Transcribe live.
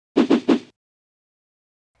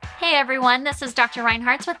Hi everyone, this is Dr.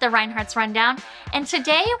 Reinhartz with the Reinhartz Rundown, and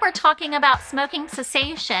today we're talking about smoking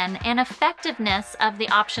cessation and effectiveness of the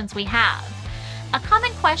options we have. A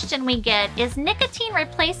common question we get is nicotine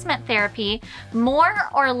replacement therapy more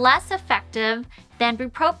or less effective than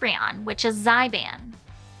Bupropion, which is Zyban?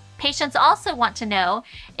 Patients also want to know,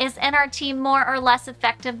 is NRT more or less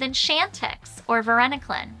effective than Chantix or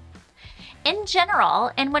varenicline? In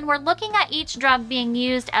general, and when we're looking at each drug being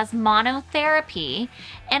used as monotherapy,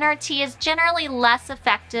 NRT is generally less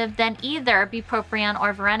effective than either bupropion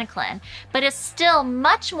or varenicline, but is still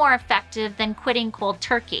much more effective than quitting cold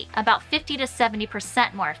turkey, about 50 to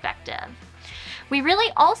 70% more effective. We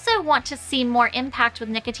really also want to see more impact with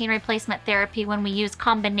nicotine replacement therapy when we use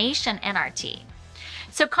combination NRT.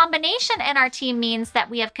 So combination NRT means that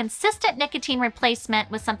we have consistent nicotine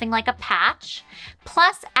replacement with something like a patch,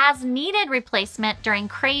 plus as needed replacement during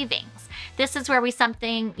cravings. This is where we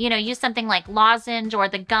use something like lozenge or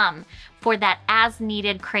the gum for that as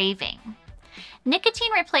needed craving.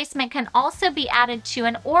 Nicotine replacement can also be added to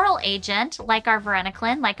an oral agent like our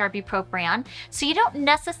varenicline, like our bupropion, so you don't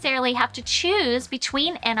necessarily have to choose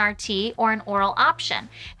between NRT or an oral option.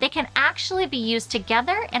 They can actually be used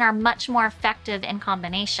together and are much more effective in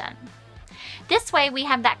combination. This way, we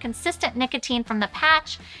have that consistent nicotine from the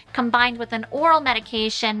patch combined with an oral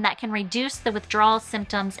medication that can reduce the withdrawal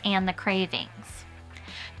symptoms and the cravings.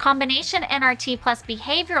 Combination NRT plus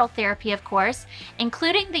behavioral therapy, of course,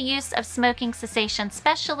 including the use of smoking cessation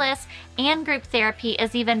specialists and group therapy,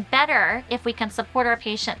 is even better if we can support our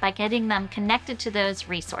patient by getting them connected to those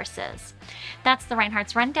resources. That's the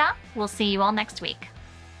Reinhartz Rundown. We'll see you all next week.